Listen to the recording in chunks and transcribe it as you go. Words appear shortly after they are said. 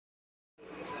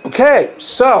Okay,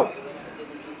 so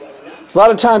a lot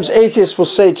of times atheists will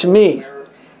say to me,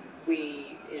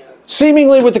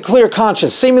 seemingly with a clear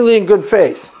conscience, seemingly in good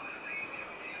faith,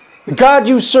 the God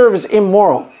you serve is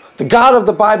immoral. The God of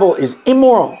the Bible is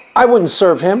immoral. I wouldn't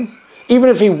serve him, even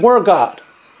if he were God.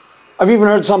 I've even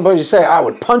heard somebody say, I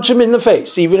would punch him in the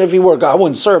face, even if he were God. I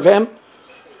wouldn't serve him.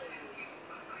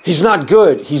 He's not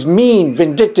good. He's mean,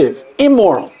 vindictive,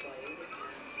 immoral.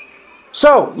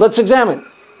 So, let's examine.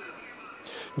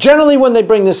 Generally, when they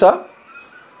bring this up,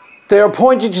 they are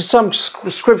pointing to some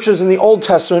scriptures in the Old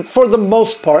Testament. For the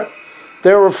most part,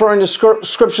 they're referring to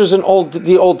scriptures in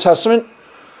the Old Testament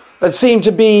that seem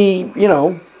to be,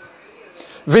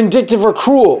 vindictive or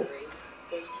cruel.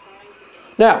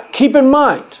 Now, keep in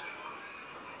mind,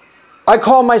 I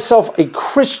call myself a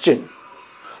Christian,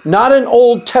 not an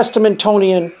Old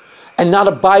Testamentonian and not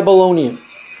a Babylonian.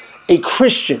 A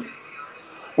Christian,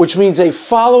 which means a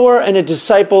follower and a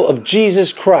disciple of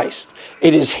Jesus Christ.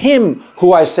 It is him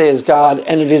who I say is God,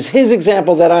 and it is his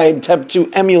example that I attempt to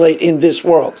emulate in this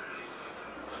world.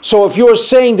 So if you're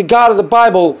saying the God of the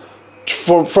Bible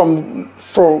for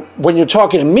when you're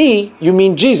talking to me, you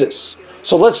mean Jesus.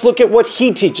 So let's look at what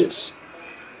he teaches.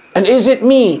 And is it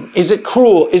mean? Is it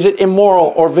cruel? Is it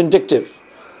immoral or vindictive?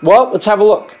 Well, let's have a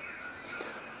look.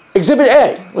 Exhibit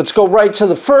A. Let's go right to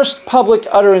the first public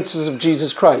utterances of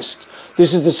Jesus Christ.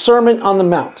 This is the Sermon on the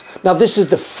Mount. Now, this is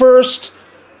the first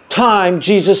time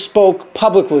Jesus spoke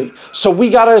publicly. So we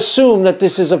got to assume that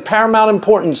this is of paramount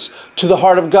importance to the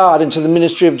heart of God and to the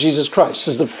ministry of Jesus Christ.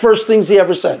 This is the first things he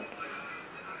ever said.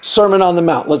 Sermon on the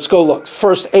Mount. Let's go look.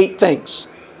 First 8 things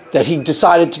that he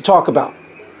decided to talk about.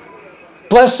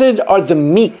 Blessed are the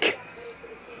meek,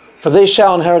 for they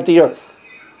shall inherit the earth.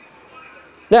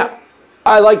 Now,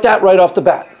 I like that right off the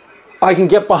bat. I can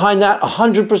get behind that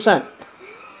 100%.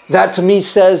 That to me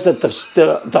says that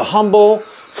the humble,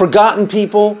 forgotten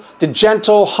people, the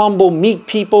gentle, humble, meek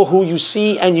people who you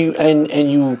see and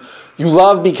you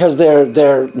love because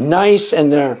they're nice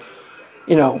and they're,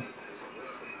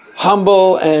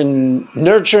 humble and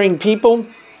nurturing people,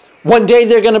 one day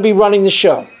they're going to be running the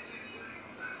show.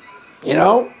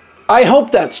 I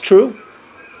hope that's true.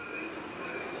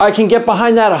 I can get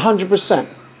behind that 100%.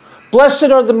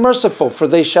 Blessed are the merciful, for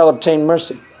they shall obtain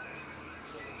mercy.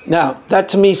 Now, that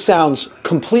to me sounds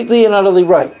completely and utterly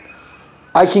right.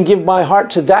 I can give my heart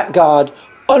to that God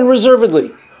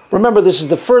unreservedly. Remember, this is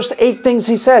the first 8 things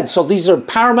he said, so these are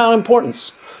paramount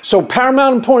importance. So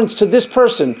paramount importance to this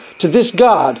person, to this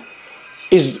God,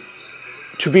 is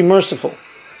to be merciful.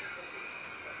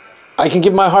 I can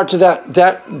give my heart to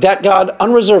that God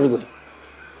unreservedly.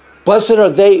 Blessed are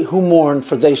they who mourn,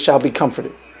 for they shall be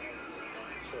comforted.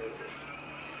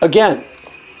 Again,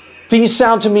 these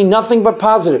sound to me nothing but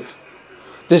positive.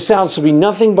 This sounds to be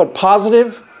nothing but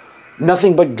positive,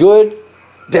 nothing but good,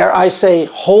 dare I say,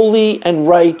 holy and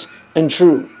right and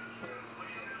true.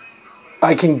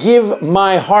 I can give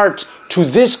my heart to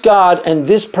this God and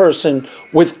this person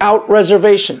without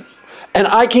reservation. And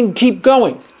I can keep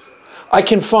going. I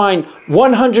can find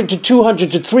 100 to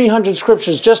 200 to 300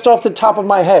 scriptures just off the top of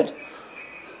my head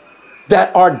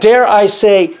that are, dare I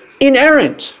say,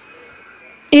 inerrant.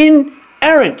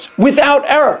 Inerrant, without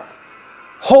error.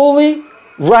 Holy,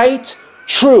 right,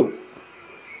 true.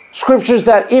 Scriptures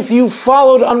that if you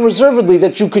followed unreservedly,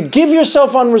 that you could give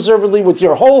yourself unreservedly with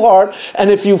your whole heart, and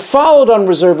if you followed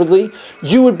unreservedly,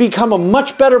 you would become a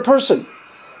much better person.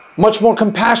 Much more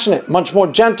compassionate, much more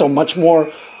gentle, much more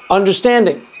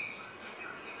understanding.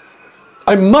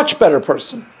 A much better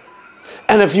person.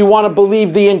 And if you want to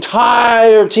believe the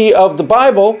entirety of the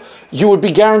Bible, you would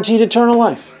be guaranteed eternal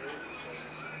life.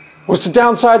 What's the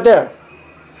downside there?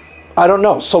 I don't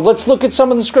know. So let's look at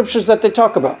some of the scriptures that they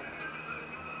talk about.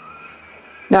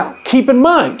 Now, keep in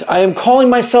mind, I am calling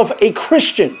myself a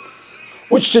Christian,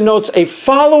 which denotes a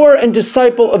follower and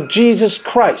disciple of Jesus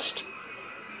Christ.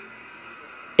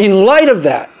 In light of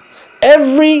that,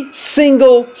 every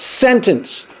single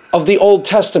sentence of the Old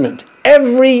Testament,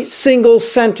 every single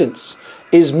sentence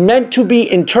is meant to be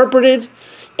interpreted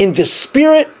in the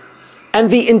spirit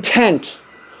and the intent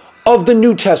of the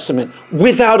New Testament,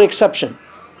 without exception.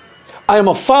 I am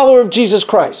a follower of Jesus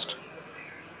Christ,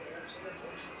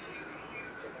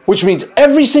 which means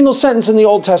every single sentence in the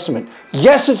Old Testament.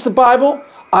 Yes, it's the Bible.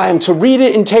 I am to read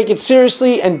it and take it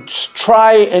seriously and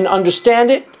try and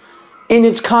understand it in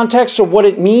its context or what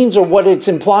it means or what it's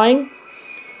implying.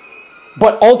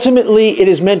 But ultimately, it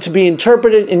is meant to be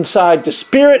interpreted inside the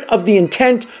spirit of the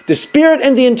intent, the spirit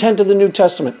and the intent of the New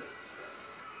Testament.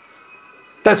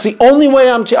 That's the only way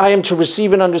I am to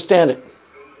receive and understand it.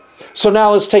 So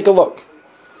now let's take a look.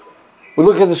 We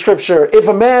look at the scripture. If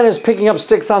a man is picking up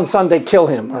sticks on Sunday, kill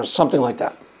him, or something like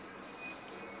that.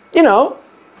 You know,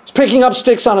 it's picking up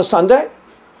sticks on a Sunday.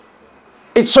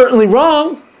 It's certainly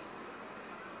wrong.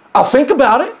 I'll think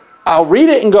about it. I'll read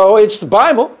it and go, it's the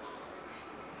Bible.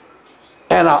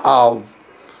 And I'll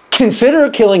consider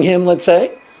killing him, let's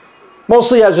say,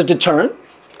 mostly as a deterrent.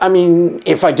 I mean,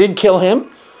 if I did kill him,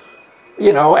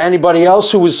 you know, anybody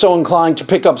else who was so inclined to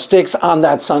pick up sticks on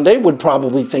that Sunday would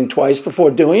probably think twice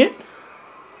before doing it.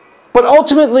 But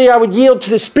ultimately, I would yield to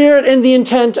the spirit and the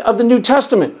intent of the New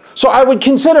Testament. So I would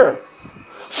consider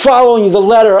following the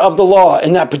letter of the law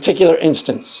in that particular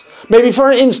instance. Maybe for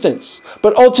an instance.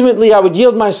 But ultimately, I would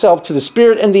yield myself to the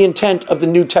spirit and the intent of the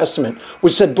New Testament,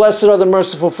 which said, blessed are the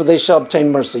merciful, for they shall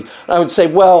obtain mercy. And I would say,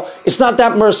 well, it's not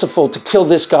that merciful to kill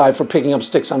this guy for picking up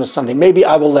sticks on a Sunday. Maybe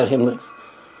I will let him live.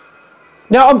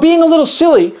 Now, I'm being a little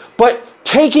silly, but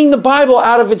taking the Bible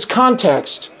out of its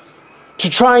context to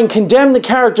try and condemn the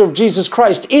character of Jesus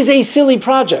Christ is a silly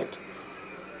project.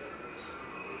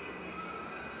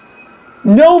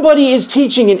 Nobody is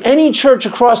teaching in any church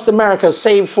across America,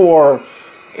 save for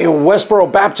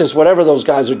Westboro Baptist, whatever those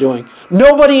guys are doing.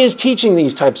 Nobody is teaching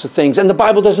these types of things, and the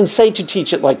Bible doesn't say to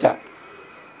teach it like that.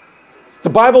 The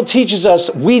Bible teaches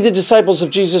us, we the disciples of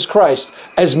Jesus Christ,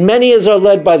 as many as are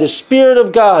led by the Spirit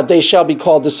of God, they shall be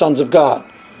called the sons of God.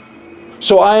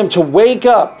 So I am to wake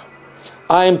up,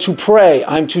 I am to pray,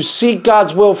 I am to seek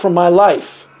God's will for my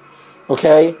life.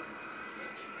 Okay?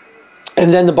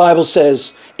 And then the Bible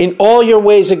says, in all your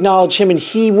ways acknowledge him and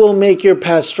he will make your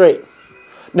path straight.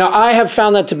 Now I have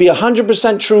found that to be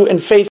 100% true and faithful.